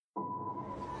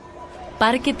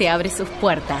Parque te abre sus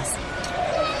puertas.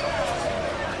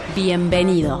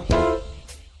 Bienvenido.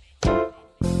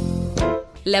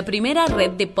 La primera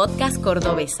red de podcast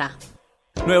cordobesa.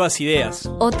 Nuevas ideas.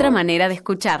 Otra manera de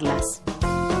escucharlas.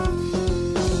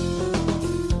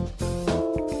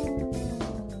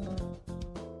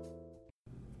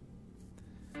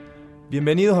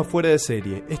 Bienvenidos a Fuera de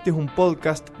Serie. Este es un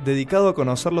podcast dedicado a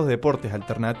conocer los deportes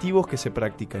alternativos que se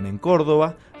practican en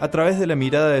Córdoba a través de la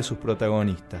mirada de sus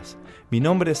protagonistas. Mi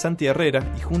nombre es Santi Herrera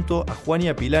y junto a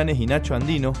Juania Pilanes y Nacho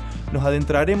Andino nos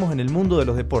adentraremos en el mundo de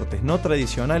los deportes no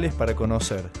tradicionales para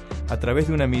conocer, a través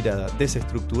de una mirada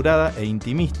desestructurada e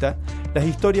intimista, las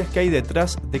historias que hay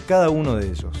detrás de cada uno de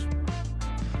ellos.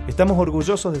 Estamos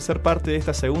orgullosos de ser parte de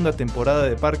esta segunda temporada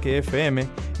de Parque FM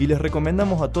y les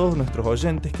recomendamos a todos nuestros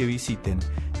oyentes que visiten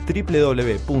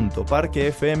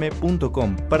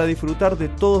www.parquefm.com para disfrutar de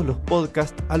todos los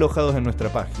podcasts alojados en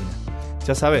nuestra página.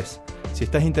 Ya sabes, si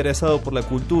estás interesado por la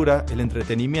cultura, el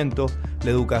entretenimiento, la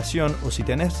educación o si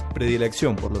tenés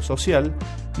predilección por lo social,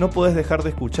 no podés dejar de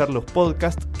escuchar los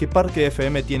podcasts que Parque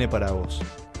FM tiene para vos.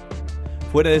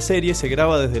 Fuera de Serie se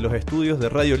graba desde los estudios de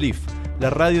Radio Leaf, la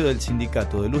radio del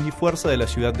Sindicato de Luz y Fuerza de la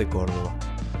ciudad de Córdoba.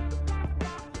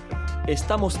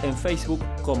 Estamos en Facebook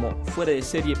como Fuera de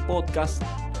Serie Podcast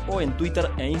o en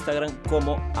Twitter e Instagram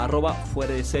como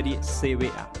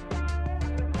 @fueradeserie_cba.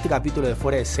 Este capítulo de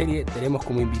Fuera de Serie tenemos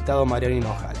como invitado a Mariano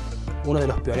Hinojal, uno de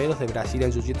los pioneros de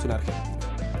Brazilian Jiu Jitsu en Argentina.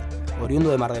 Oriundo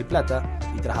de Mar del Plata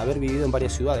y tras haber vivido en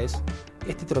varias ciudades,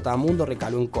 este trotamundo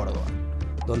recaló en Córdoba,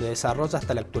 donde desarrolla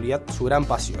hasta la actualidad su gran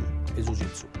pasión, el Jiu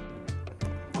Jitsu.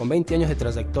 Con 20 años de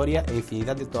trayectoria e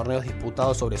infinidad de torneos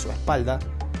disputados sobre su espalda,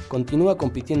 continúa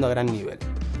compitiendo a gran nivel,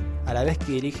 a la vez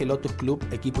que dirige el Lotus Club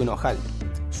Equipo Hinojal,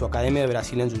 su academia de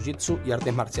Brazilian Jiu Jitsu y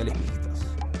artes marciales mixtas.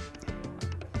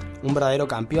 Un verdadero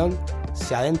campeón,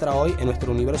 se adentra hoy en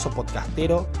nuestro universo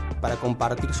podcastero para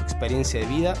compartir su experiencia de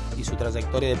vida y su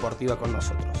trayectoria deportiva con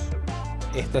nosotros.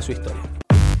 Esta es su historia.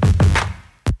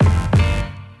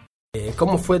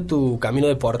 ¿Cómo fue tu camino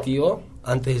deportivo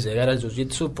antes de llegar al Jiu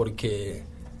Jitsu? Porque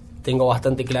tengo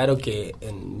bastante claro que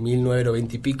en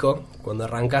 1920 y pico, cuando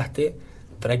arrancaste,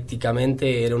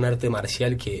 prácticamente era un arte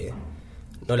marcial que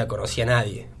no la conocía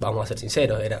nadie, vamos a ser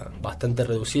sinceros, era bastante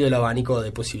reducido el abanico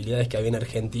de posibilidades que había en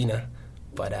Argentina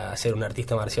para ser un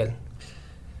artista marcial.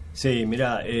 Sí,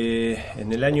 mira,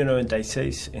 en el año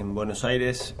 96 en Buenos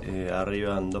Aires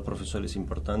arriban dos profesores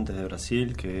importantes de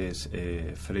Brasil, que es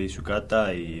Freddy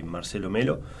Sucata y Marcelo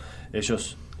Melo.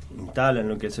 Ellos instalan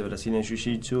lo que es el Brazilian Jiu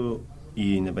Jitsu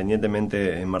y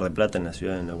independientemente en Mar del Plata, en la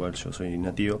ciudad en la cual yo soy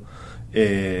nativo.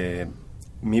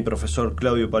 Mi profesor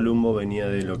Claudio Palumbo venía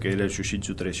de lo que era el Jiu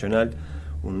Jitsu tradicional,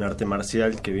 un arte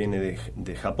marcial que viene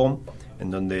de Japón, en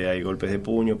donde hay golpes de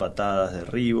puño, patadas,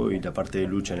 derribo y la parte de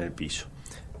lucha en el piso.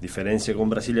 Diferencia con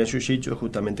Brazilian Jiu Jitsu es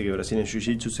justamente que Brazilian Jiu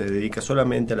Jitsu se dedica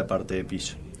solamente a la parte de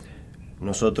piso.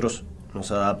 Nosotros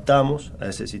nos adaptamos a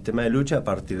ese sistema de lucha a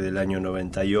partir del año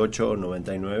 98 o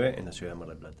 99 en la ciudad de Mar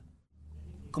del Plata.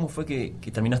 ¿Cómo fue que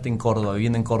terminaste en Córdoba,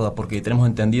 viviendo en Córdoba? Porque tenemos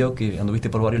entendido que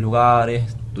anduviste por varios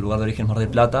lugares, tu lugar de origen es Mar del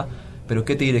Plata, pero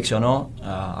 ¿qué te direccionó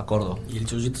a Córdoba? Y el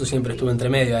jiu-jitsu siempre estuvo entre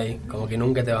medio ahí, como que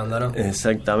nunca te abandonó.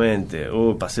 Exactamente,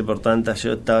 pasé por tantas.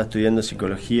 Yo estaba estudiando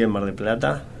psicología en Mar del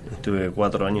Plata, estuve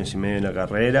 4 años y medio en la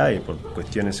carrera y por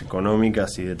cuestiones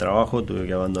económicas y de trabajo tuve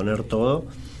que abandonar todo,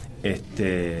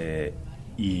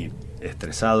 y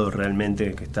estresado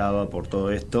realmente que estaba por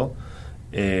todo esto,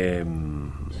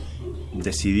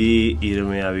 decidí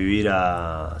irme a vivir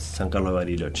a San Carlos de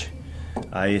Bariloche.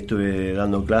 Ahí estuve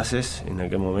dando clases. En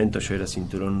aquel momento yo era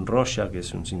cinturón roya, que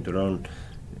es un cinturón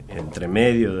entre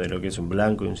medio de lo que es un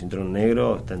blanco y un cinturón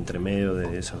negro, está entre medio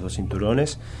de esos dos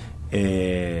cinturones,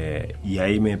 y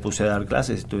ahí me puse a dar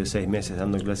clases. Estuve 6 meses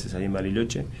dando clases ahí en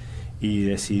Bariloche y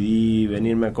decidí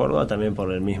venirme a Córdoba también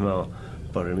por el mismo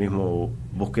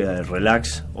búsqueda de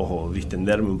relax o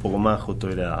distenderme un poco más. Justo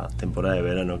era temporada de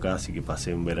verano acá, así que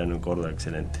pasé un verano en Córdoba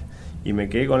excelente y me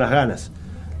quedé con las ganas.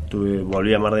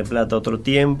 Volví a Mar del Plata otro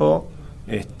tiempo,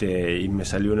 y me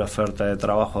salió una oferta de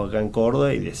trabajo acá en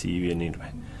Córdoba y decidí venirme.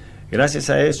 Gracias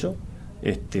a eso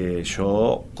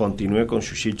yo continué con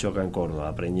Jiu-Jitsu acá en Córdoba,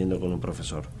 aprendiendo con un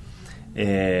profesor,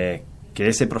 que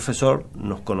ese profesor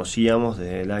nos conocíamos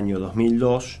desde el año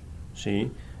 2002, ¿sí?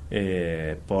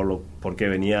 Porque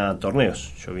venía a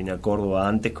torneos. Yo vine a Córdoba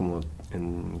antes, como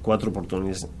en 4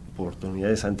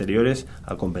 oportunidades anteriores,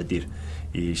 a competir,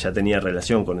 y ya tenía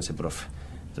relación con ese profe.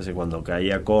 Entonces, cuando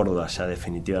caí a Córdoba ya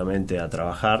definitivamente a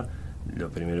trabajar, lo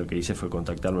primero que hice fue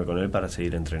contactarme con él para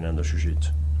seguir entrenando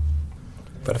Jiu-Jitsu.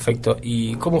 Perfecto.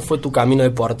 ¿Y cómo fue tu camino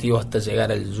deportivo hasta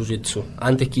llegar al Jiu-Jitsu?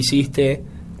 ¿Antes que hiciste,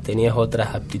 tenías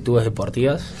otras aptitudes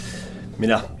deportivas?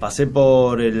 Mirá, pasé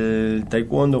por el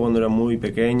taekwondo cuando era muy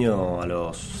pequeño, a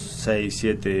los 6,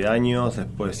 7 años,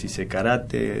 después hice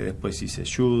karate, después hice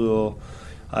judo,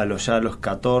 a los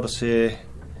 14,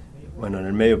 bueno, en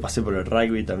el medio pasé por el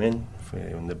rugby también,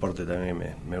 fue un deporte también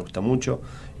que me gusta mucho,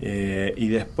 y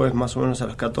después más o menos a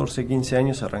los 14, 15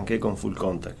 años arranqué con Full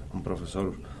Contact, un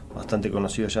profesor bastante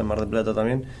conocido allá en Mar del Plata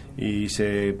también, y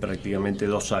hice prácticamente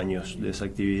 2 años de esa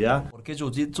actividad. ¿Por qué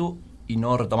Jiu Jitsu y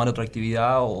no retomar otra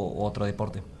actividad o otro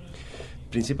deporte?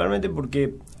 Principalmente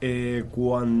porque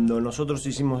cuando nosotros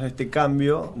hicimos este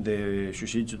cambio de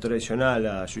Jiu-Jitsu tradicional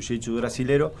a Jiu-Jitsu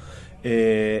brasilero,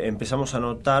 empezamos a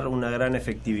notar una gran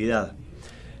efectividad.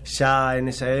 Ya en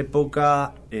esa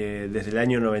época, desde el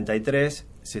año 93,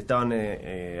 se estaban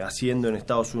haciendo en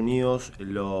Estados Unidos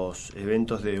los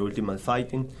eventos de Ultimate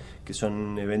Fighting, que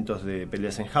son eventos de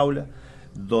peleas en jaula,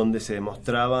 donde se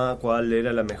demostraba cuál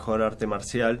era la mejor arte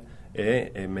marcial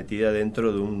metida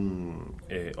dentro de un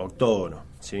octógono,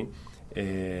 ¿sí?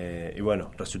 Y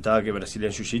bueno, resultaba que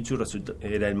Brazilian Jiu Jitsu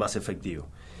era el más efectivo.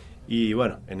 Y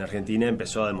bueno, en Argentina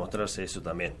empezó a demostrarse eso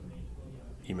también.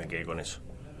 Y me quedé con eso.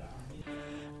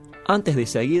 Antes de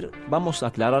seguir, vamos a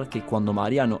aclarar que cuando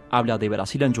Mariano habla de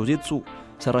Brazilian Jiu Jitsu,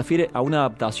 se refiere a una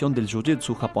adaptación del Jiu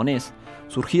Jitsu japonés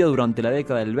surgida durante la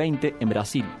década del 20 en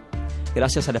Brasil,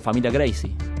 gracias a la familia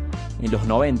Gracie. En los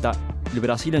 90, el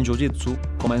Brazilian Jiu Jitsu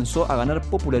comenzó a ganar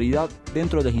popularidad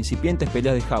dentro de las incipientes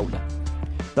peleas de jaula,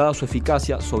 dada su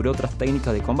eficacia sobre otras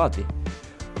técnicas de combate.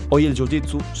 Hoy el Jiu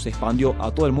Jitsu se expandió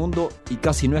a todo el mundo y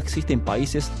casi no existen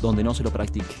países donde no se lo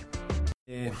practique.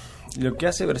 Lo que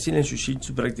hace Brazilian Jiu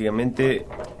Jitsu prácticamente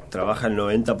trabaja el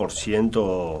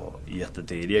 90% y hasta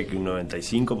te diría que un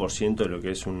 95% de lo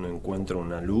que es un encuentro,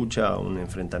 una lucha, un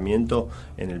enfrentamiento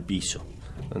en el piso,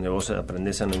 donde vos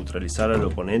aprendés a neutralizar al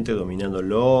oponente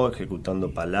dominándolo,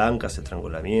 ejecutando palancas,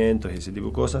 estrangulamientos y ese tipo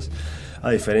de cosas,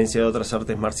 a diferencia de otras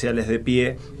artes marciales de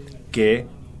pie que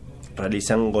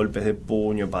realizan golpes de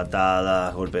puño,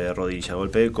 patadas, golpes de rodilla,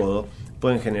 golpes de codo,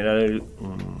 pueden generar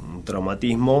un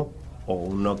traumatismo o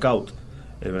un knockout.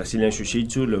 El Brazilian Jiu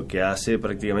Jitsu lo que hace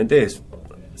prácticamente es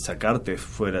sacarte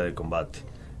fuera de combate,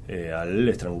 al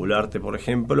estrangularte, por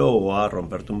ejemplo, o a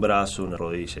romperte un brazo, una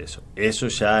rodilla, eso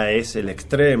ya es el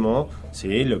extremo,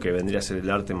 ¿sí? Lo que vendría a ser el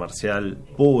arte marcial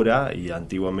pura y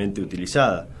antiguamente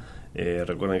utilizada.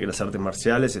 Recuerden que las artes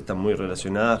marciales están muy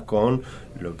relacionadas con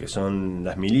lo que son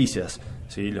las milicias,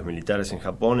 ¿sí? Los militares en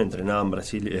Japón entrenaban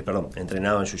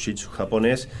jiu-jitsu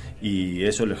japonés y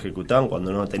eso lo ejecutaban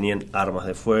cuando no tenían armas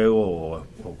de fuego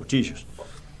o cuchillos.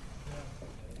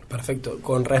 Perfecto.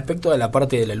 Con respecto a la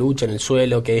parte de la lucha en el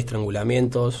suelo, que hay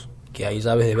estrangulamientos, que hay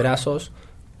llaves de brazos,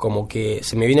 como que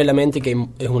se me viene a la mente que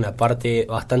es una parte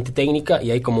bastante técnica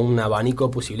y hay como un abanico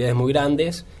de posibilidades muy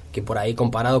grandes, que por ahí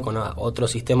comparado con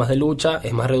otros sistemas de lucha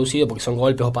es más reducido porque son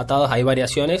golpes o patadas, hay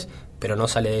variaciones, pero no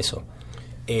sale de eso.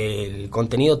 El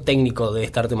contenido técnico de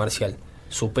esta arte marcial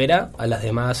supera a las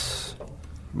demás.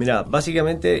 Mira,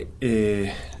 básicamente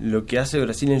lo que hace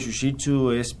Brazilian Jiu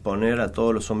Jitsu es poner a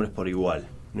todos los hombres por igual.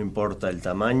 No importa el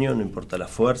tamaño, no importa la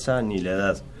fuerza ni la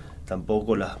edad,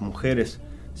 tampoco las mujeres,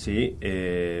 ¿sí?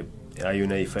 Hay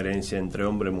una diferencia entre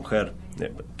hombre y mujer,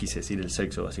 quise decir el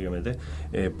sexo básicamente,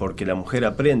 porque la mujer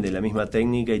aprende la misma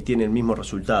técnica y tiene el mismo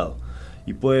resultado.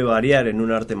 Y puede variar en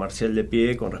un arte marcial de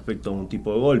pie con respecto a un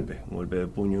tipo de golpe. Un golpe de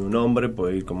puño de un hombre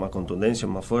puede ir con más contundencia,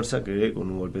 más fuerza que con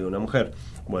un golpe de una mujer.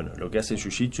 Bueno, lo que hace el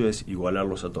Jiu-Jitsu es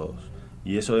igualarlos a todos.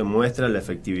 Y eso demuestra la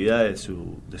efectividad de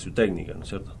su técnica, ¿no es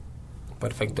cierto?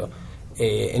 Perfecto.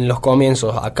 En los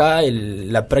comienzos, acá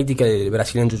la práctica del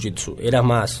Brazilian Jiu Jitsu, ¿era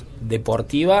más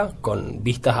deportiva, con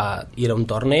vistas a ir a un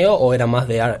torneo, o era más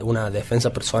de una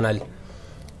defensa personal?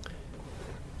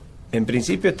 En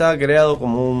principio estaba creado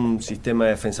como un sistema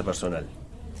de defensa personal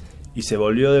y se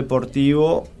volvió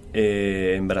deportivo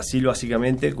en Brasil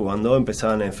básicamente cuando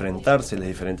empezaban a enfrentarse las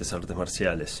diferentes artes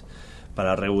marciales,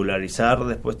 para regularizar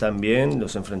después también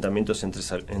los enfrentamientos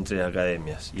entre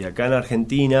academias. Y acá en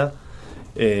Argentina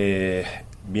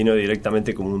vino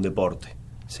directamente como un deporte,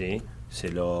 ¿sí?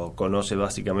 Se lo conoce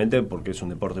básicamente porque es un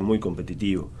deporte muy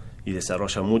competitivo y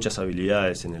desarrolla muchas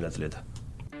habilidades en el atleta.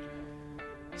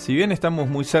 Si bien estamos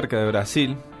muy cerca de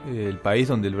Brasil, el país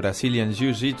donde el Brazilian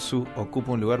Jiu Jitsu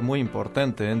ocupa un lugar muy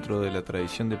importante dentro de la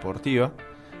tradición deportiva,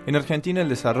 en Argentina el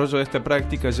desarrollo de esta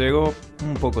práctica llegó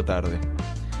un poco tarde.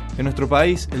 En nuestro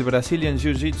país, el Brazilian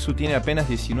Jiu Jitsu tiene apenas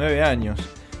 19 años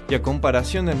y a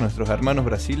comparación de nuestros hermanos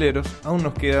brasileros, aún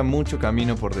nos queda mucho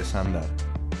camino por desandar.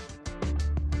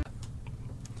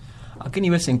 ¿A qué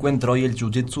nivel se encuentra hoy el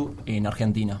Jiu Jitsu en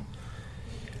Argentina?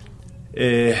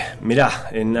 Mirá,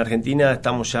 en Argentina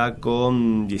estamos ya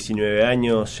con 19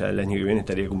 años, ya el año que viene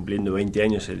estaría cumpliendo 20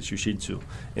 años el Jiu Jitsu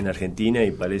en Argentina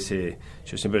y parece,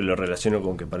 yo siempre lo relaciono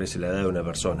con que parece la edad de una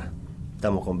persona.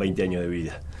 Estamos con 20 años de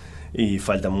vida y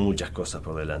faltan muchas cosas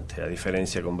por delante, a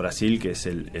diferencia con Brasil, que es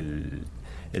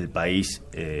el país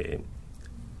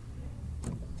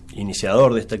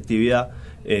iniciador de esta actividad.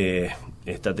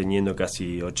 Está teniendo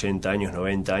casi 80 años,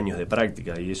 90 años de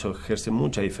práctica y eso ejerce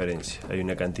mucha diferencia. Hay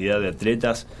una cantidad de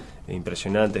atletas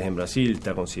impresionantes en Brasil,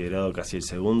 está considerado casi el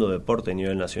segundo deporte a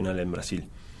nivel nacional en Brasil.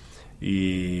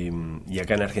 Y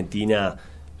acá en Argentina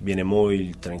viene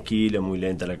muy tranquilo, muy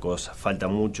lenta la cosa, falta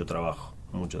mucho trabajo,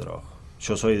 mucho trabajo.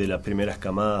 Yo soy de las primeras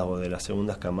camadas o de las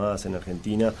segundas camadas en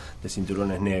Argentina de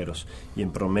cinturones negros y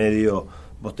en promedio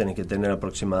vos tenés que tener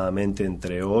aproximadamente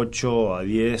entre 8 a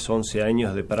 10, 11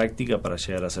 años de práctica para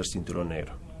llegar a ser cinturón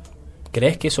negro.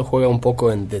 ¿Crees que eso juega un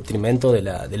poco en detrimento del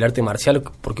arte marcial?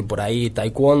 Porque por ahí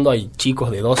taekwondo hay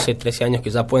chicos de 12, 13 años que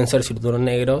ya pueden ser cinturones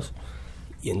negros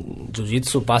y en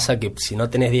jiu-jitsu pasa que si no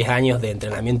tenés 10 años de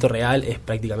entrenamiento real es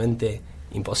prácticamente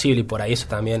imposible y por ahí eso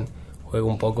también juega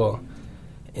un poco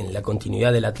en la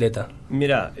continuidad del atleta.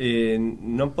 Mira,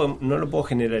 no lo puedo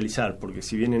generalizar, porque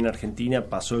si bien en Argentina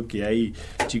pasó que hay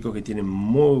chicos que tienen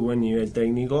muy buen nivel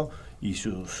técnico y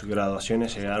sus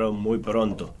graduaciones llegaron muy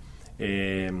pronto.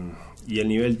 Y el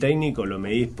nivel técnico lo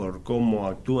medís por cómo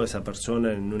actúa esa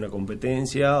persona en una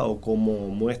competencia o cómo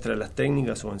muestra las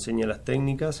técnicas o enseña las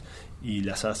técnicas y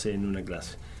las hace en una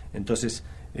clase. Entonces,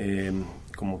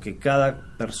 como que cada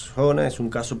persona es un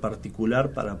caso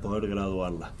particular para poder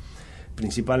graduarla.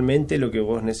 Principalmente lo que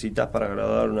vos necesitas para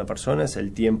graduar a una persona es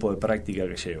el tiempo de práctica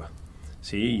que lleva,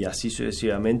 ¿sí? Y así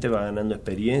sucesivamente va ganando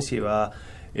experiencia y va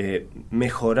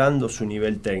mejorando su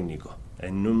nivel técnico.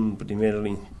 En un primer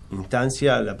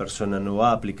instancia la persona no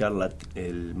va a aplicar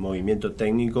el movimiento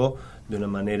técnico de una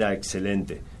manera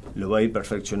excelente, lo va a ir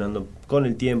perfeccionando con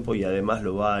el tiempo y además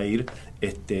lo va a ir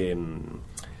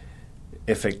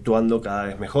efectuando cada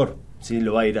vez mejor, ¿sí?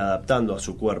 Lo va a ir adaptando a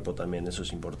su cuerpo también, eso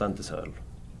es importante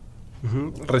saberlo.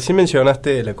 Recién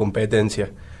mencionaste la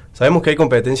competencia. Sabemos que hay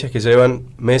competencias que llevan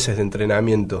meses de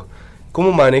entrenamiento.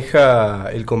 ¿Cómo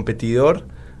maneja el competidor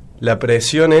la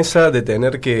presión esa de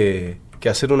tener que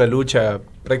hacer una lucha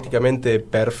prácticamente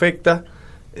perfecta,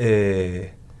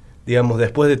 digamos,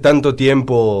 después de tanto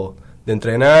tiempo de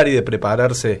entrenar y de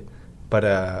prepararse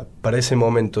para ese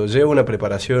momento? ¿Lleva una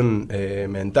preparación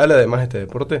mental además este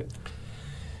deporte?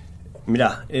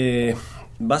 Mirá,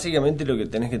 básicamente lo que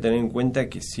tenés que tener en cuenta es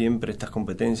que siempre estas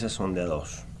competencias son de a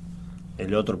dos.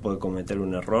 El otro puede cometer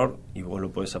un error y vos lo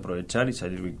podés aprovechar y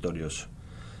salir victorioso.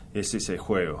 Es ese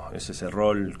juego, es ese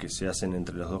rol que se hacen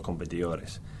entre los dos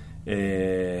competidores.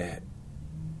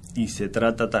 Y se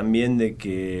trata también de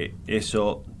que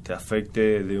eso te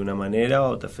afecte de una manera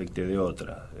o te afecte de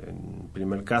otra. En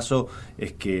primer caso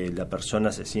es que la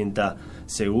persona se sienta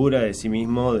segura de sí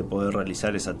mismo de poder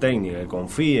realizar esa técnica, que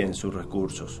confíe en sus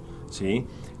recursos, ¿sí?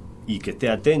 Y que esté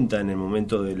atenta en el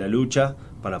momento de la lucha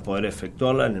para poder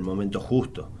efectuarla en el momento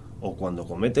justo, o cuando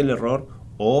comete el error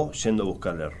o yendo a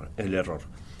buscar el error.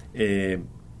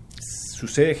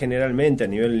 Sucede generalmente a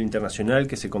nivel internacional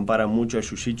que se compara mucho el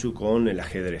jiu-jitsu con el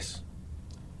ajedrez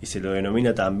y se lo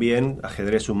denomina también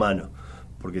ajedrez humano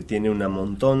porque tiene un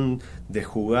montón de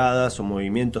jugadas o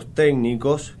movimientos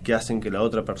técnicos que hacen que la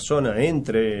otra persona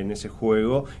entre en ese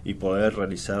juego y poder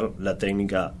realizar la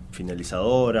técnica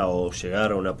finalizadora o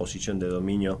llegar a una posición de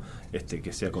dominio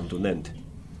que sea contundente.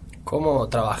 ¿Cómo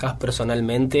trabajás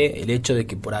personalmente el hecho de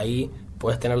que por ahí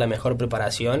puedes tener la mejor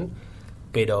preparación,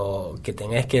 pero que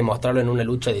tenés que demostrarlo en una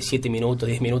lucha de 7 minutos,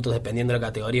 10 minutos, dependiendo de la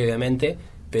categoría, obviamente,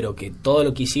 pero que todo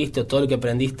lo que hiciste o todo lo que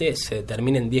aprendiste se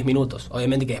termine en 10 minutos?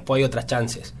 Obviamente que después hay otras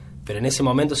chances, pero en ese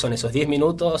momento son esos 10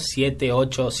 minutos, 7,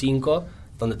 8, 5,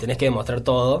 donde tenés que demostrar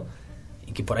todo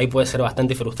y que por ahí puede ser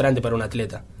bastante frustrante para un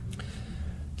atleta.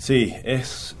 Sí,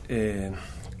 es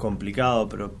complicado,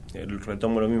 pero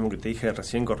retomo lo mismo que te dije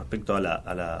recién con respecto a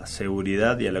la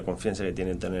seguridad y a la confianza que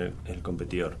tiene tener el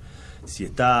competidor. Si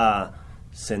está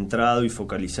centrado y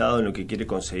focalizado en lo que quiere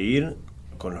conseguir,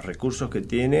 con los recursos que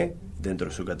tiene, dentro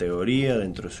de su categoría,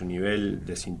 dentro de su nivel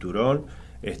de cinturón,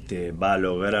 va a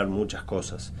lograr muchas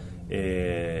cosas.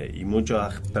 Y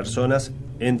muchas personas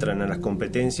entran a las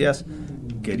competencias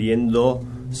queriendo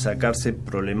sacarse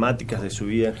problemáticas de su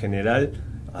vida en general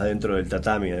adentro del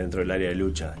tatami, adentro del área de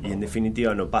lucha. Y en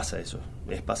definitiva no pasa eso,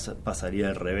 pasaría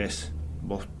al revés.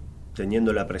 Vos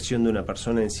teniendo la presión de una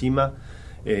persona encima,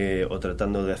 o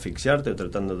tratando de asfixiarte o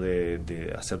tratando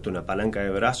de hacerte una palanca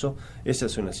de brazo, esa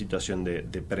es una situación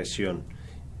de presión.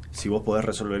 Si vos podés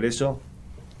resolver eso,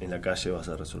 en la calle vas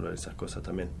a resolver esas cosas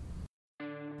también.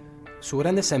 Su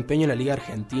gran desempeño en la Liga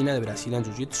Argentina de Brazilian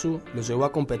Jiu Jitsu lo llevó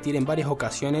a competir en varias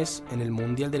ocasiones en el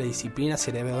Mundial de la disciplina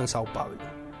Serie en Sao Paulo.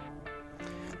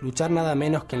 Luchar nada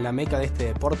menos que en la meca de este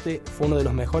deporte fue uno de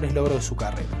los mejores logros de su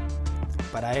carrera.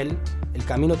 Para él, el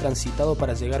camino transitado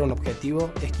para llegar a un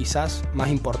objetivo es quizás más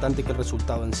importante que el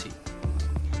resultado en sí.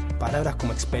 Palabras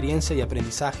como experiencia y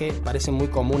aprendizaje parecen muy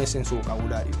comunes en su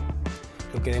vocabulario,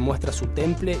 lo que demuestra su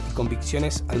temple y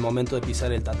convicciones al momento de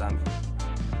pisar el tatami.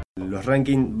 Los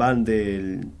rankings van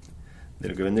de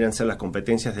lo que vendrían a ser las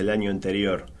competencias del año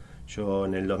anterior. Yo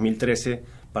en el 2013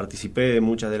 participé de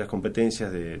muchas de las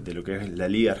competencias de lo que es la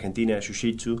Liga Argentina de Jiu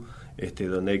Jitsu,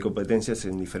 donde hay competencias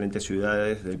en diferentes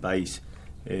ciudades del país.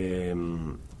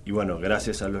 Y bueno,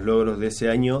 gracias a los logros de ese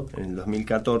año, en el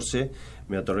 2014,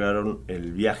 me otorgaron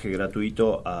el viaje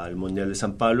gratuito al Mundial de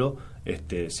San Pablo,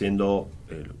 siendo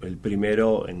el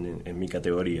primero en mi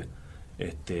categoría.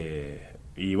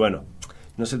 Y bueno,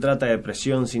 no se trata de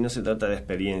presión, sino se trata de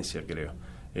experiencia, creo.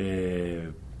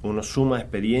 Uno suma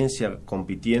experiencia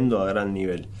compitiendo a gran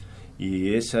nivel.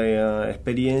 Y esa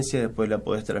experiencia después la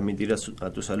podés transmitir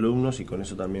a tus alumnos, y con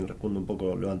eso también respondo un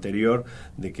poco lo anterior,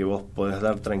 de que vos podés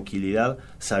dar tranquilidad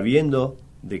sabiendo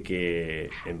de que,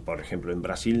 por ejemplo, en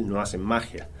Brasil no hacen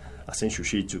magia, hacen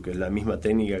jiu-jitsu, que es la misma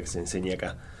técnica que se enseña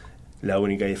acá. La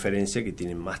única diferencia es que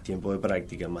tienen más tiempo de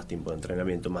práctica, más tiempo de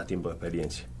entrenamiento, más tiempo de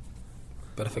experiencia.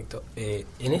 Perfecto.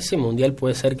 En ese mundial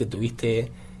puede ser que tuviste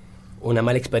una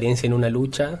mala experiencia en una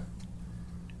lucha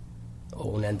o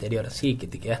una anterior, sí, que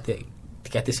te quedaste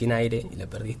sin aire y la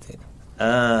perdiste.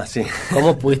 Ah, sí.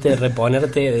 ¿Cómo pudiste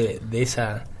reponerte de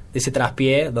ese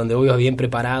traspié donde ibas bien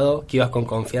preparado, que ibas con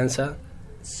confianza?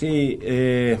 Sí,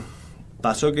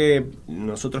 pasó que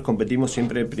nosotros competimos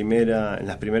siempre en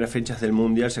las primeras fechas del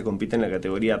mundial se compite en la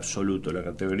categoría absoluto. La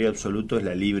categoría absoluto es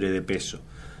la libre de peso,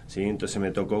 ¿sí? Entonces me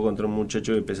tocó contra un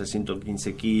muchacho que pesa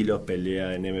 115 kilos,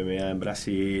 pelea en MMA en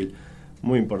Brasil,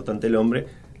 muy importante el hombre.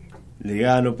 Le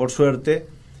gano por suerte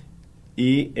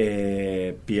y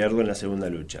pierdo en la segunda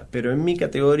lucha. Pero en mi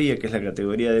categoría, que es la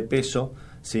categoría de peso,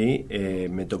 ¿sí?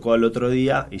 Me tocó al otro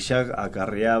día y ya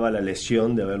acarreaba la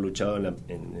lesión de haber luchado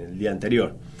en el día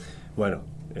anterior. Bueno,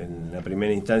 en la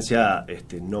primera instancia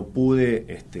no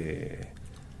pude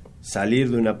salir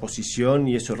de una posición,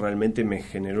 y eso realmente me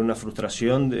generó una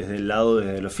frustración desde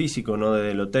lo físico, no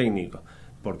desde lo técnico,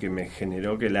 porque me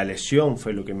generó que la lesión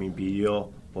fue lo que me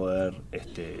impidió poder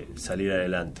salir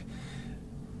adelante.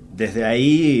 Desde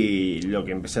ahí lo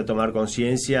que empecé a tomar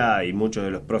conciencia, y muchos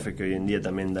de los profes que hoy en día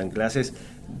también dan clases,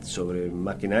 sobre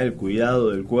más que nada el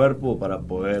cuidado del cuerpo para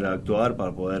poder actuar,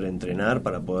 para poder entrenar,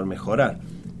 para poder mejorar.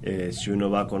 Si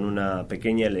uno va con una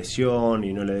pequeña lesión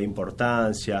y no le da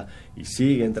importancia y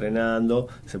sigue entrenando,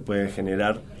 se puede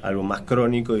generar algo más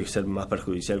crónico y ser más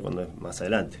perjudicial cuando es más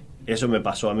adelante. Eso me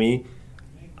pasó a mí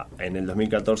en el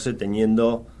 2014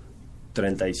 teniendo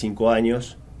 35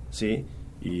 años, ¿sí?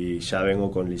 Y ya vengo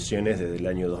con lesiones desde el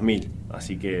año 2000,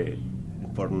 así que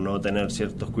por no tener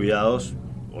ciertos cuidados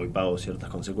hoy pago ciertas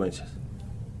consecuencias.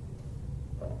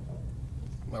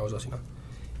 Vamos así, ¿no?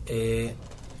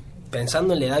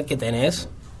 Pensando en la edad que tenés,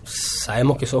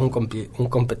 sabemos que sos un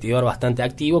competidor bastante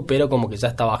activo, pero como que ya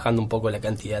está bajando un poco la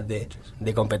cantidad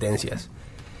de competencias.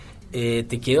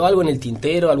 ¿Te quedó algo en el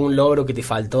tintero, algún logro que te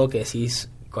faltó, que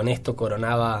decís, con esto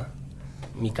coronaba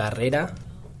mi carrera,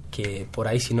 que por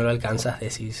ahí si no lo alcanzas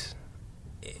decís?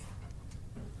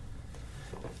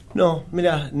 No,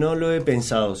 mira, no lo he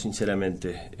pensado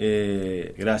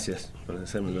sinceramente. Gracias por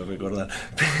hacérmelo recordar.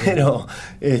 Pero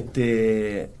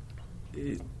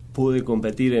pude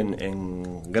competir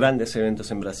en grandes eventos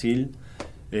en Brasil,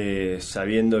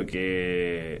 sabiendo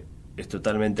que es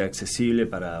totalmente accesible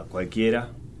para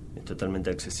cualquiera, es totalmente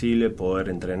accesible poder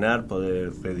entrenar,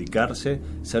 poder dedicarse,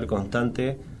 ser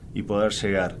constante y poder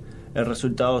llegar. El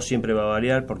resultado siempre va a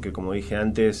variar porque, como dije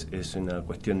antes, es una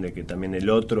cuestión de que también el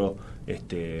otro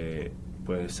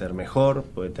puede ser mejor,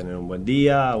 puede tener un buen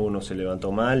día, uno se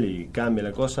levantó mal y cambia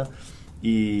la cosa,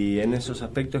 y en esos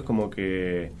aspectos como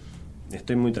que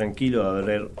estoy muy tranquilo de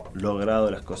haber logrado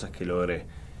las cosas que logré.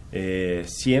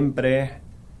 Siempre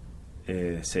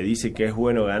se dice que es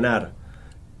bueno ganar,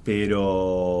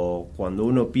 pero cuando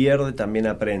uno pierde también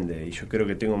aprende, y yo creo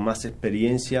que tengo más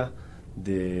experiencia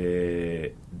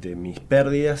de mis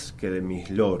pérdidas que de mis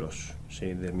logros,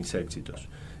 ¿sí? De mis éxitos,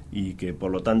 y que por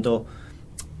lo tanto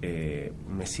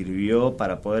me sirvió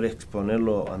para poder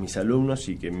exponerlo a mis alumnos,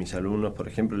 y que mis alumnos, por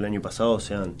ejemplo, el año pasado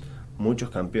sean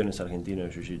muchos campeones argentinos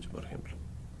de Jiu Jitsu, por ejemplo.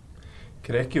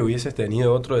 ¿Crees que hubieses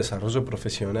tenido otro desarrollo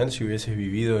profesional si hubieses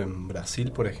vivido en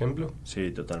Brasil, por ejemplo?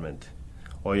 Sí, totalmente.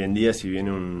 Hoy en día, si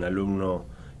viene un alumno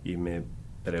y me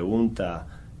pregunta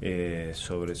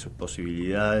sobre sus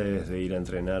posibilidades de ir a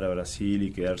entrenar a Brasil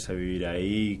y quedarse a vivir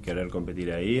ahí, querer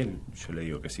competir ahí, yo le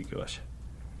digo que sí, que vaya.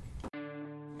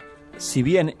 Si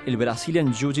bien el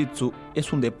Brazilian Jiu Jitsu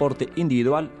es un deporte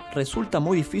individual, resulta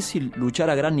muy difícil luchar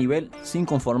a gran nivel sin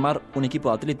conformar un equipo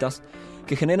de atletas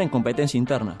que generen competencia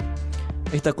interna.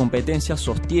 Esta competencia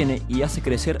sostiene y hace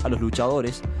crecer a los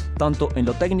luchadores, tanto en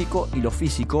lo técnico y lo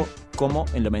físico como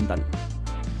en lo mental.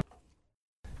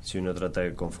 Si uno trata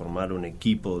de conformar un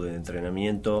equipo de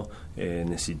entrenamiento,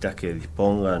 necesitas que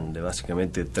dispongan de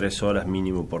básicamente 3 horas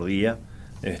mínimo por día,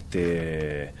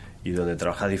 y donde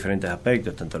trabajas diferentes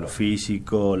aspectos, tanto lo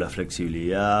físico, la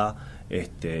flexibilidad,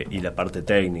 y la parte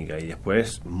técnica, y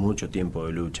después mucho tiempo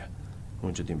de lucha.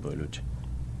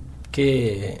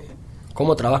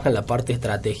 ¿Cómo trabajan la parte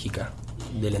estratégica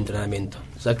del entrenamiento?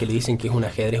 O sea, que le dicen que es un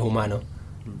ajedrez humano.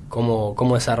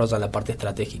 ¿Cómo desarrollan la parte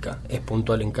estratégica? ¿Es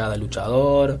puntual en cada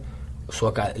luchador?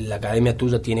 ¿La academia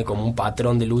tuya tiene como un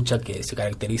patrón de lucha que se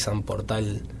caracterizan por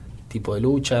tal tipo de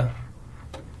lucha?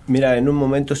 Mira, en un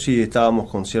momento sí estábamos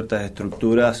con ciertas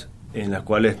estructuras en las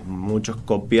cuales muchos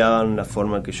copiaban la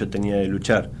forma que yo tenía de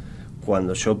luchar.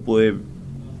 Cuando yo pude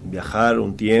viajar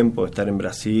un tiempo, estar en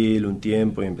Brasil un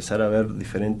tiempo y empezar a ver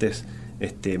diferentes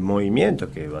movimientos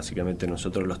que básicamente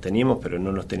nosotros los teníamos, pero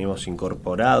no los teníamos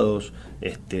incorporados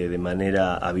de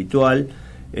manera habitual,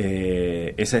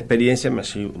 esa experiencia me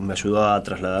ayudó a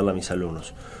trasladarla a mis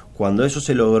alumnos. Cuando eso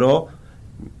se logró,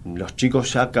 los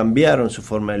chicos ya cambiaron su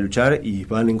forma de luchar y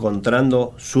van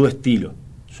encontrando su estilo.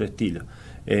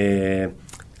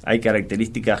 Hay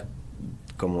características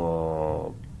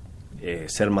como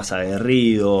ser más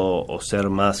aguerrido o ser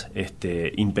más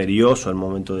imperioso al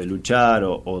momento de luchar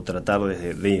o tratar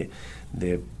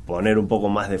de poner un poco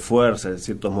más de fuerza en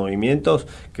ciertos movimientos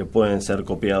que pueden ser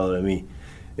copiados de mí.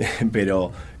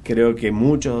 Pero creo que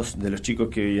muchos de los chicos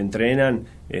que hoy entrenan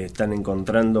están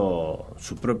encontrando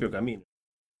su propio camino.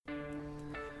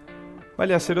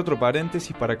 Vale hacer otro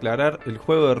paréntesis para aclarar el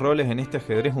juego de roles en este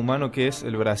ajedrez humano que es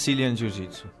el Brazilian Jiu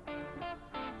Jitsu.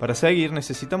 Para seguir,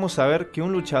 necesitamos saber que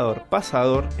un luchador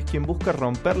pasador es quien busca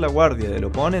romper la guardia del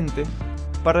oponente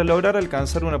para lograr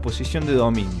alcanzar una posición de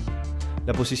dominio.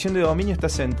 La posición de dominio está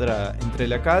centrada entre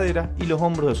la cadera y los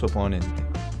hombros de su oponente.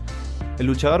 El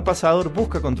luchador pasador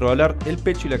busca controlar el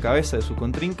pecho y la cabeza de su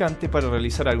contrincante para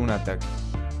realizar algún ataque.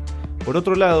 Por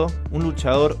otro lado, un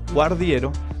luchador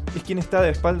guardiero es quien está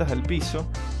de espaldas al piso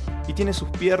y tiene sus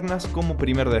piernas como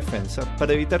primer defensa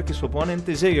para evitar que su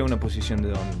oponente llegue a una posición de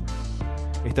dominio.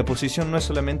 Esta posición no es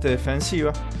solamente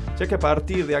defensiva, ya que a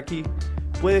partir de aquí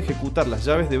puede ejecutar las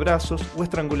llaves de brazos o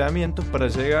estrangulamientos para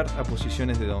llegar a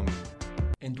posiciones de dominio.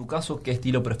 En tu caso, ¿qué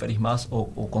estilo preferís más o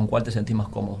con cuál te sentís más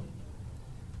cómodo?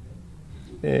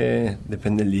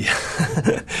 Depende del día.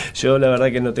 Yo la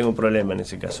verdad que no tengo problema en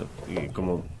ese caso.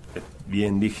 Como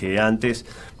bien dije antes,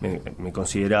 me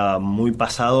consideraba muy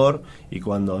pasador, y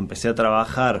cuando empecé a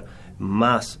trabajar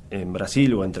más en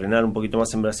Brasil o a entrenar un poquito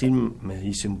más en Brasil, me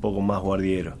hice un poco más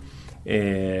guardiero.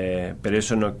 Pero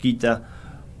eso no quita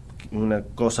una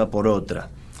cosa por otra.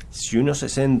 Si uno se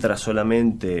centra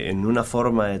solamente en una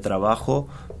forma de trabajo,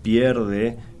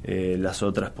 pierde las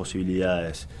otras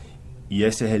posibilidades. Y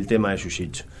ese es el tema de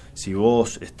Jiu-Jitsu. Si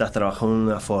vos estás trabajando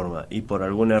de una forma y por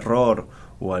algún error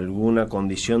o alguna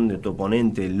condición de tu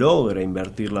oponente logra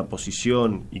invertir la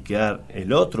posición y quedar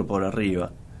el otro por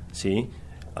arriba, ¿sí?,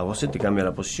 a vos se te cambia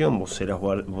la posición. Vos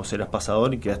eras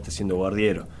pasador y quedaste siendo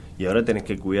guardiero, y ahora tenés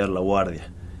que cuidar la guardia.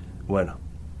 Bueno,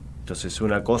 entonces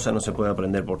una cosa no se puede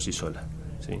aprender por sí sola,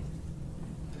 ¿sí?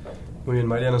 Muy bien,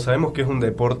 Mariano, sabemos que es un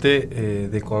deporte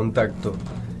de contacto.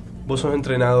 Vos sos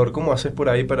entrenador, ¿cómo haces por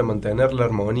ahí para mantener la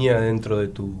armonía dentro de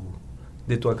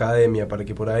tu academia, para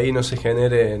que por ahí no se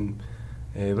generen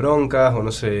broncas o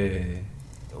no se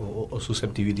o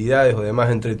susceptibilidades o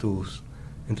demás entre tus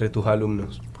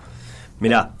alumnos?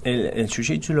 Mirá, el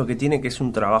Jiu-Jitsu lo que tiene que es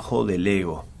un trabajo del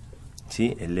ego,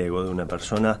 ¿sí? El ego de una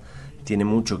persona tiene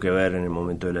mucho que ver en el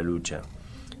momento de la lucha.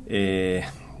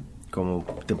 Como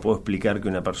te puedo explicar que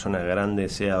una persona grande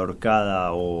sea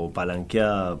ahorcada o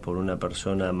palanqueada por una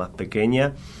persona más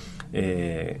pequeña,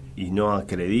 y no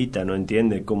acredita, no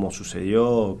entiende cómo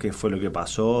sucedió, qué fue lo que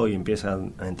pasó, y empieza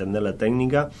a entender la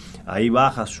técnica, ahí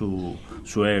baja su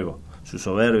ego, su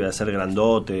soberbia de ser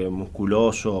grandote,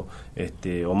 musculoso,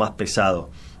 o más pesado.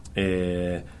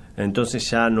 Entonces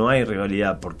ya no hay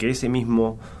rivalidad, porque esa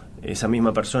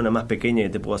misma persona más pequeña que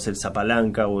te puede hacer esa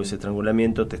palanca o ese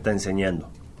estrangulamiento te está enseñando.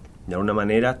 De alguna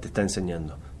manera te está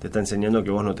enseñando que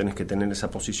vos no tenés que tener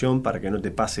esa posición para que no te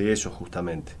pase eso,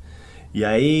 justamente. Y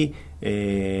ahí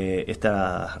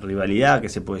esta rivalidad que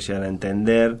se puede llegar a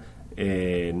entender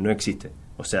no existe.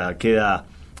 O sea, queda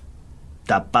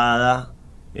tapada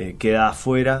queda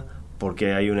afuera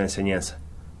porque hay una enseñanza.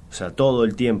 O sea, todo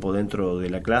el tiempo dentro de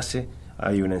la clase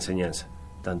hay una enseñanza,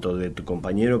 tanto de tu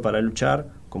compañero para luchar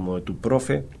como de tu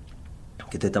profe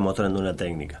que te está mostrando una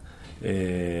técnica.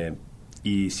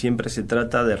 Y siempre se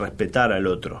trata de respetar al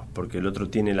otro, porque el otro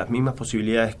tiene las mismas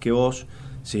posibilidades que vos,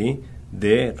 ¿sí?,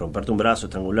 de romperte un brazo,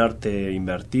 estrangularte,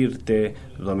 invertirte,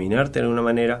 dominarte de alguna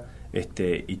manera,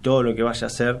 y todo lo que vaya a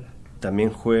hacer también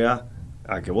juega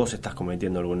a que vos estás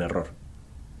cometiendo algún error.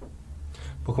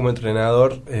 Vos como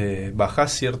entrenador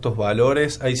bajás ciertos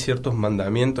valores, hay ciertos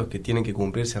mandamientos que tienen que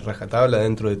cumplirse a rajatabla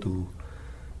dentro de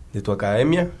tu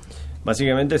academia.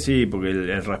 Básicamente sí, porque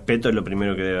el respeto es lo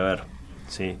primero que debe haber,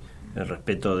 ¿sí? El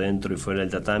respeto dentro y fuera del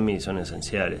tatami son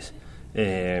esenciales.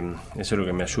 Eso es lo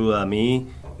que me ayuda a mí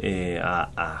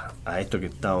a esto que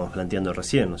estábamos planteando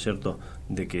recién, ¿no es cierto?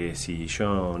 De que si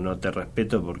yo no te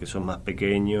respeto porque sos más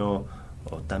pequeño,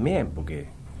 o también porque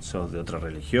sos de otra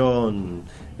religión,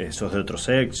 sos de otro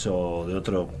sexo, de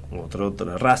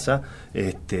otra raza,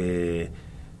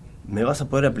 me vas a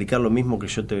poder aplicar lo mismo que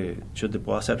yo te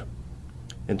puedo hacer.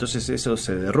 Entonces eso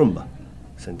se derrumba,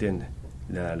 ¿se entiende?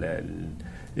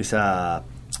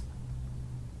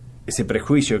 Ese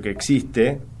prejuicio que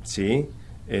existe, ¿sí?,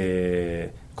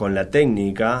 con la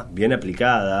técnica bien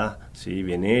aplicada, ¿sí?,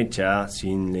 bien hecha,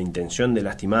 sin la intención de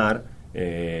lastimar,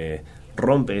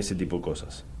 rompe ese tipo de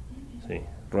cosas, ¿sí?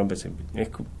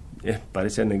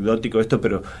 Parece anecdótico esto,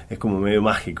 pero es como medio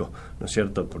mágico, ¿no es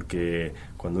cierto? Porque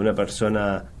cuando una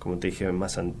persona, como te dije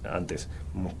más antes,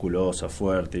 musculosa,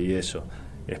 fuerte y eso,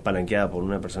 es palanqueada por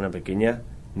una persona pequeña,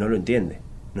 no lo entiende,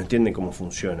 no entiende cómo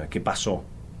funciona, qué pasó,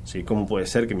 ¿sí? ¿Cómo puede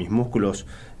ser que mis músculos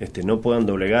no puedan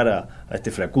doblegar a este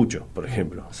flacucho, por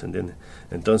ejemplo? ¿Se entiende?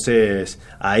 Entonces,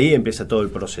 ahí empieza todo el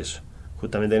proceso.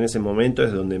 Justamente en ese momento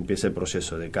es donde empieza el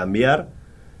proceso de cambiar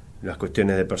las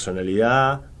cuestiones de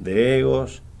personalidad, de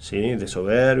egos, ¿sí?, de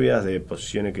soberbias, de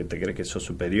posiciones que te crees que sos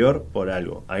superior por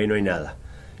algo. Ahí no hay nada.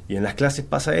 Y en las clases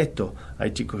pasa esto.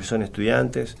 Hay chicos que son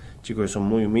estudiantes, chicos que son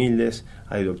muy humildes,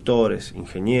 hay doctores,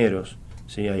 ingenieros,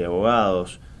 ¿sí?, hay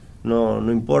abogados.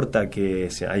 No importa que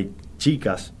hay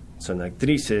chicas, son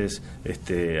actrices,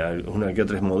 una que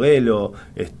otra es modelo,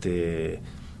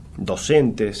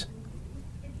 docentes.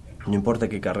 No importa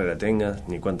qué carrera tengas,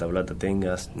 ni cuánta plata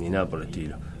tengas, ni nada por el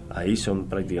estilo. Ahí son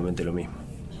prácticamente lo mismo.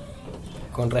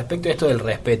 Con respecto a esto del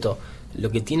respeto, lo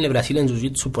que tiene el Brazilian Jiu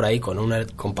Jitsu por ahí,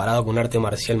 comparado con un arte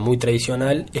marcial muy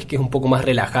tradicional, es que es un poco más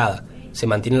relajada. Se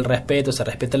mantiene el respeto, se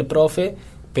respeta al profe,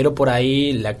 pero por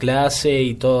ahí la clase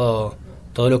y todo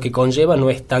lo que conlleva no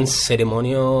es tan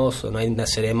ceremonioso, no hay una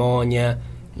ceremonia,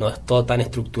 no es todo tan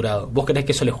estructurado. ¿Vos creés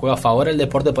que eso le juega a favor al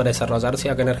deporte para desarrollarse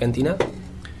acá en Argentina?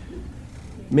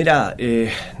 Mira,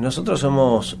 nosotros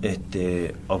somos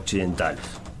occidentales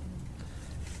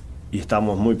y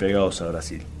estamos muy pegados a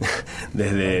Brasil.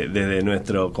 desde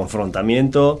nuestro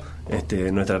confrontamiento,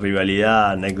 nuestra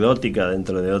rivalidad anecdótica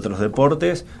dentro de otros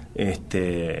deportes,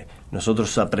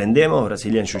 nosotros aprendemos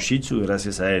Brazilian Jiu Jitsu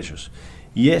gracias a ellos.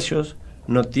 Y ellos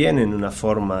no tienen una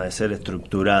forma de ser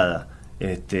estructurada.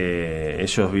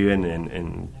 Ellos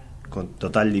viven con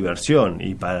total diversión,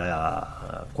 y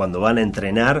cuando van a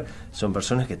entrenar son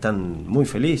personas que están muy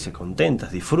felices,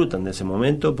 contentas, disfrutan de ese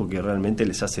momento porque realmente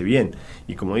les hace bien.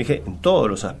 Y como dije, en todos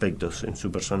los aspectos, en su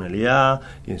personalidad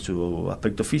y en su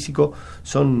aspecto físico,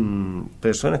 son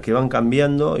personas que van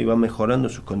cambiando y van mejorando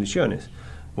sus condiciones.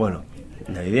 Bueno,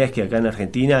 la idea es que acá en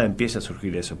Argentina empiece a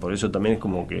surgir eso. Por eso también es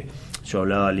como que yo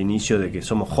hablaba al inicio de que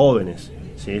somos jóvenes,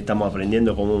 ¿sí? Estamos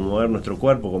aprendiendo cómo mover nuestro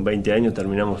cuerpo. Con 20 años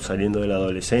terminamos saliendo de la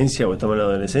adolescencia, o estamos en la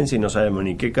adolescencia y no sabemos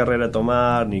ni qué carrera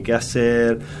tomar, ni qué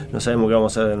hacer, no sabemos qué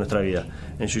vamos a hacer de nuestra vida.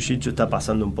 En Jiu Jitsu está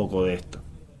pasando un poco de esto.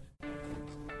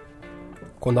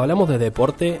 Cuando hablamos de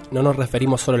deporte, no nos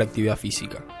referimos solo a la actividad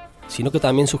física, sino que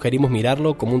también sugerimos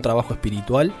mirarlo como un trabajo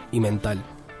espiritual y mental,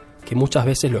 que muchas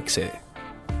veces lo excede.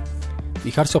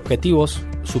 Fijarse objetivos,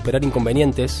 superar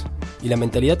inconvenientes y la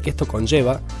mentalidad que esto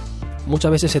conlleva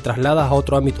muchas veces se traslada a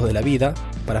otro ámbito de la vida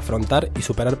para afrontar y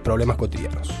superar problemas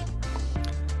cotidianos.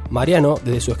 Mariano,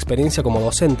 desde su experiencia como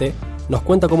docente, nos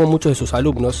cuenta cómo muchos de sus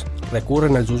alumnos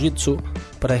recurren al Jiu-Jitsu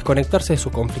para desconectarse de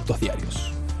sus conflictos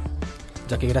diarios,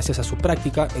 ya que gracias a su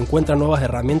práctica encuentran nuevas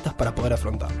herramientas para poder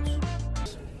afrontarlos.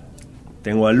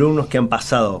 Tengo alumnos que han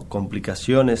pasado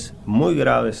complicaciones muy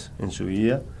graves en su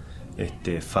vida,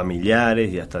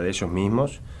 familiares y hasta de ellos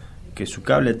mismos, que su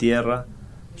cable a tierra,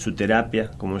 su terapia,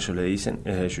 como ellos le dicen,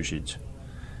 es el Jiu-Jitsu.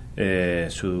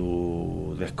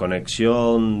 Su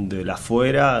desconexión de la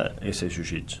fuera es el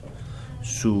Jiu-Jitsu.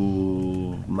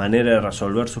 Su manera de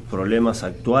resolver sus problemas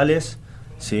actuales,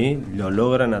 ¿sí?, lo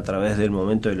logran a través del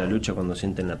momento de la lucha, cuando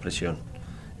sienten la presión.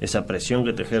 Esa presión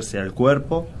que te ejerce al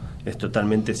cuerpo, es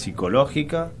totalmente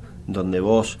psicológica, donde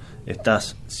vos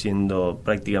estás siendo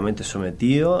prácticamente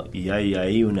sometido y hay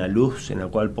ahí una luz en la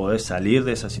cual podés salir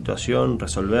de esa situación,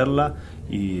 resolverla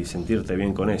y sentirte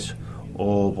bien con eso,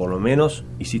 o por lo menos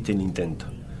hiciste el intento.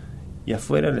 Y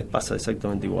afuera les pasa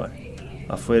exactamente igual.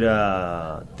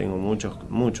 Afuera tengo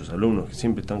muchos alumnos que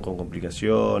siempre están con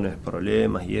complicaciones,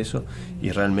 problemas y eso,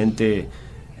 y realmente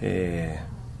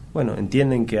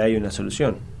entienden que hay una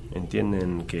solución,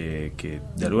 entienden que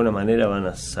de alguna manera van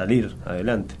a salir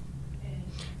adelante.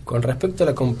 Con respecto a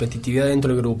la competitividad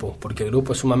dentro del grupo, porque el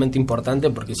grupo es sumamente importante,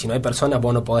 porque si no hay personas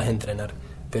vos no podés entrenar,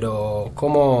 pero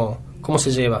 ¿cómo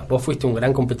se lleva? Vos fuiste un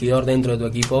gran competidor dentro de tu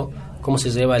equipo, ¿cómo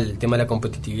se lleva el tema de la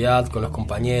competitividad con los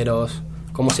compañeros?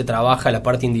 ¿Cómo se trabaja la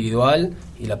parte individual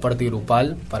y la parte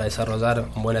grupal para desarrollar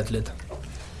un buen atleta?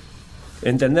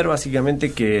 Entender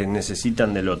básicamente que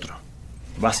necesitan del otro,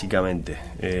 básicamente.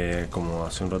 Como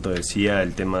hace un rato decía,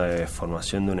 el tema de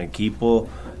formación de un equipo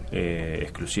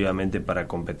exclusivamente para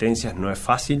competencias no es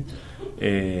fácil,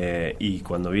 y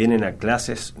cuando vienen a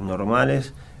clases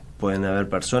normales pueden haber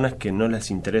personas que no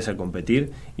les interesa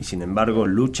competir y sin embargo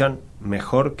luchan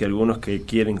mejor que algunos que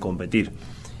quieren competir.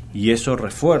 Y eso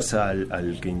refuerza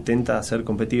al que intenta ser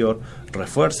competidor,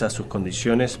 refuerza sus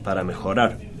condiciones para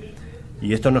mejorar.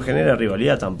 Y esto no genera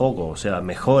rivalidad tampoco, o sea,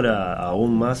 mejora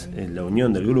aún más la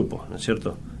unión del grupo, ¿no es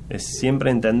cierto? Es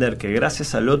siempre entender que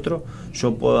gracias al otro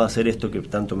yo puedo hacer esto que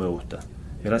tanto me gusta.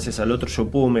 Gracias al otro yo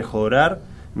puedo mejorar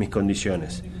mis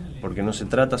condiciones. Porque no se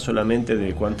trata solamente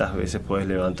de cuántas veces puedes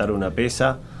levantar una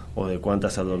pesa o de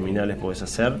cuántas abdominales puedes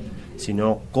hacer,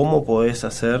 sino cómo podés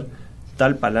hacer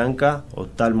tal palanca o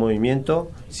tal movimiento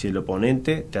si el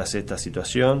oponente te hace esta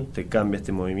situación, te cambia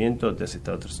este movimiento, te hace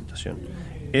esta otra situación.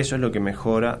 Eso es lo que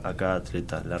mejora a cada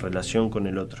atleta, la relación con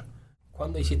el otro.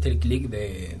 ¿Cuándo hiciste el clic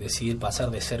de decidir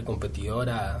pasar de ser competidor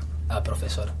a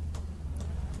profesor?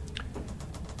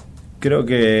 Creo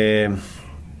que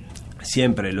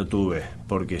siempre lo tuve,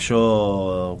 porque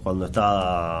yo cuando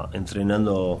estaba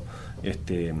entrenando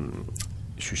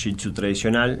Jiu-Jitsu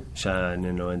tradicional, ya en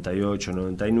el 98,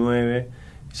 99,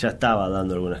 ya estaba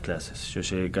dando algunas clases. Yo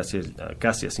llegué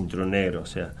casi a cinturón negro, o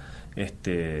sea,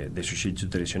 de Jiu-Jitsu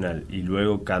tradicional, y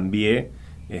luego cambié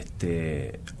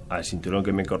al cinturón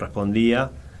que me correspondía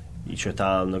y yo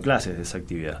estaba dando clases de esa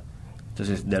actividad.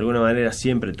 Entonces, de alguna manera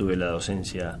siempre tuve la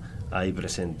docencia ahí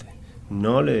presente.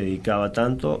 No le dedicaba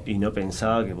tanto y no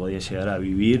pensaba que podía llegar a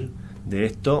vivir de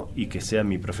esto y que sea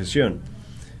mi profesión.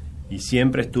 Y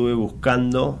siempre estuve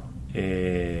buscando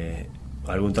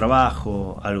algún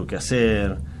trabajo, algo que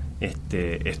hacer,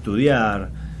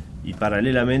 estudiar, y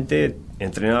paralelamente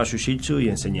entrenaba Jiu-Jitsu y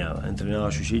enseñaba,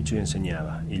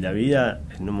 y la vida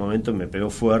en un momento me pegó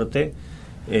fuerte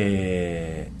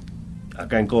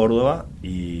acá en Córdoba,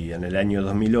 y en el año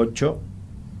 2008,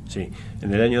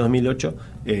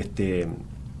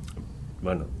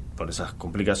 por esas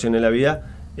complicaciones de la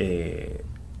vida,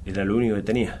 era lo único que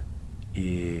tenía.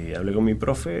 Y hablé con mi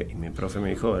profe, y mi profe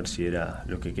me dijo a ver si era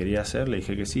lo que quería hacer. Le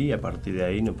dije que sí, y a partir de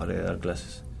ahí no paré de dar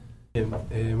clases.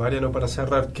 Mariano, para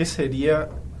cerrar, ¿qué sería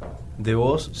de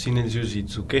vos sin el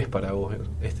Jiu-Jitsu? ¿Qué es para vos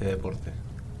este deporte?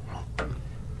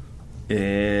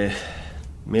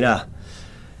 Mirá,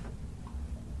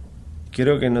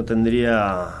 creo que no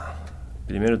tendría,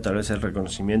 primero tal vez el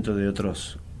reconocimiento de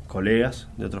otros colegas,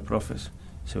 de otros profes,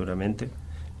 seguramente.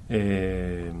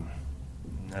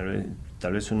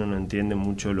 Tal vez uno no entiende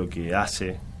mucho lo que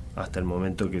hace hasta el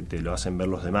momento que te lo hacen ver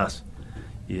los demás.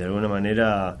 Y de alguna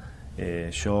manera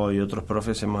yo y otros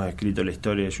profes hemos escrito la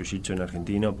historia de Jiu-Jitsu en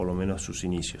Argentina, o por lo menos sus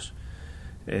inicios.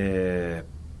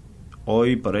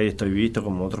 Hoy por ahí estoy visto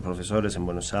como otros profesores en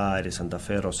Buenos Aires, Santa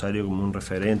Fe, Rosario, como un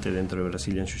referente dentro de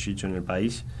Brazilian Jiu Jitsu en el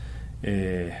país.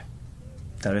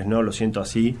 Tal vez no lo siento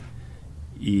así,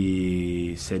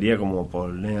 y sería como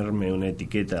ponerme una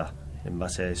etiqueta en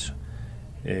base a eso.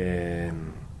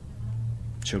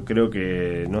 Yo creo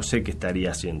que no sé qué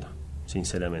estaría haciendo,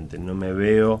 sinceramente. No me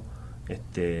veo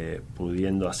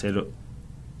pudiendo hacer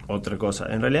otra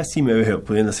cosa. En realidad sí me veo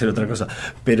pudiendo hacer otra cosa,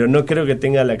 pero no creo que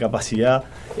tenga la capacidad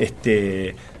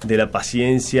de la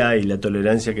paciencia y la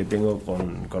tolerancia que tengo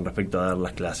con respecto a dar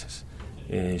las clases.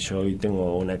 Yo hoy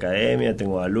tengo una academia,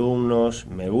 tengo alumnos,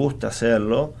 me gusta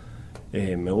hacerlo,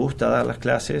 me gusta dar las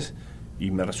clases, y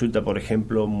me resulta, por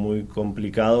ejemplo, muy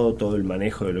complicado todo el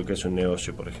manejo de lo que es un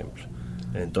negocio, por ejemplo.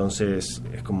 Entonces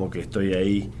es como que estoy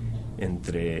ahí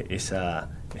entre esa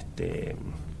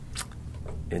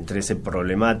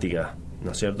problemática,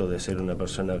 ¿no es cierto?, de ser una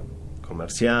persona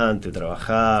comerciante,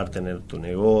 trabajar, tener tu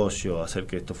negocio, hacer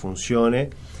que esto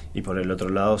funcione, y por el otro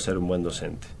lado ser un buen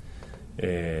docente.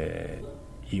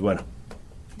 Y bueno,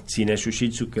 sin el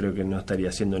Jiu-Jitsu creo que no estaría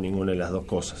haciendo ninguna de las dos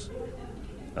cosas.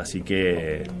 Así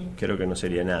que creo que no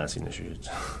sería nada sin el jiu-jitsu.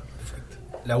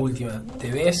 La última,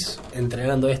 ¿te ves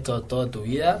entrenando esto toda tu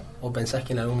vida o pensás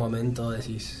que en algún momento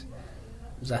decís,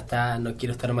 ya está, no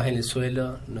quiero estar más en el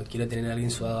suelo, no quiero tener a alguien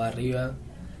sudado arriba?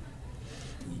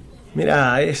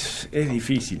 Mirá, es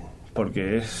difícil,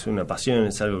 porque es una pasión,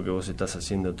 es algo que vos estás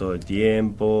haciendo todo el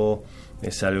tiempo,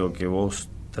 es algo que vos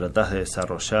tratás de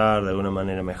desarrollar de alguna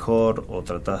manera mejor, o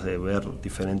tratás de ver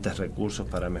diferentes recursos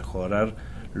para mejorar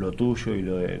lo tuyo y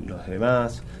lo de los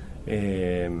demás.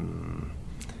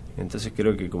 Entonces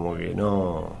creo que como que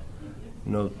no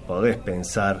podés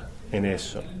pensar en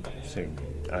eso. Se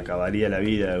acabaría la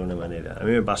vida de alguna manera. A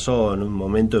mí me pasó en un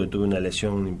momento que tuve una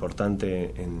lesión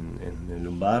importante en el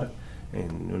lumbar,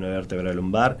 en una vértebra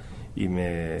lumbar, y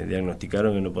me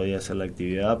diagnosticaron que no podía hacer la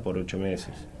actividad por 8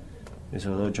 meses.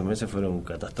 Esos 8 meses fueron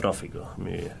catastróficos en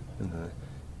mi vida.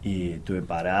 Y estuve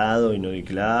parado y no di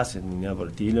clases ni nada por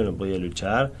el estilo, no podía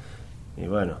luchar. Y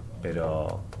bueno,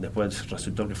 pero después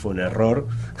resultó que fue un error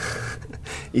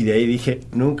y de ahí dije,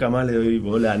 nunca más le doy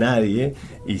bola a nadie,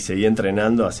 y seguí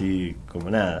entrenando así como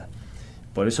nada.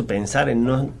 Por eso pensar en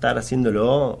no estar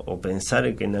haciéndolo o pensar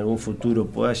en que en algún futuro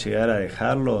pueda llegar a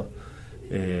dejarlo,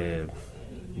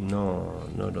 no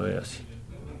lo veo así.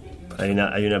 Hay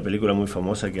una película muy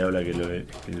famosa que habla que lo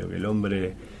que el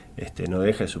hombre no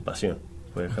deja es su pasión.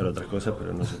 Puede dejar otras cosas,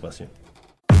 pero no su pasión.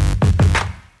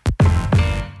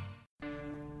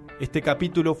 Este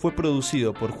capítulo fue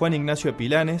producido por Juan Ignacio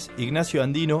Pilanes, Ignacio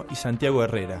Andino y Santiago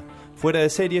Herrera. Fuera de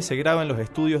Serie se graba en los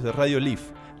estudios de Radio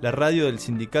Leaf, la radio del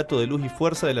Sindicato de Luz y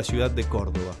Fuerza de la ciudad de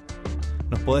Córdoba.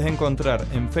 Nos podés encontrar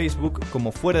en Facebook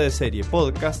como Fuera de Serie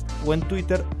Podcast o en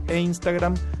Twitter e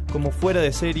Instagram como Fuera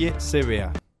de Serie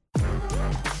CBA.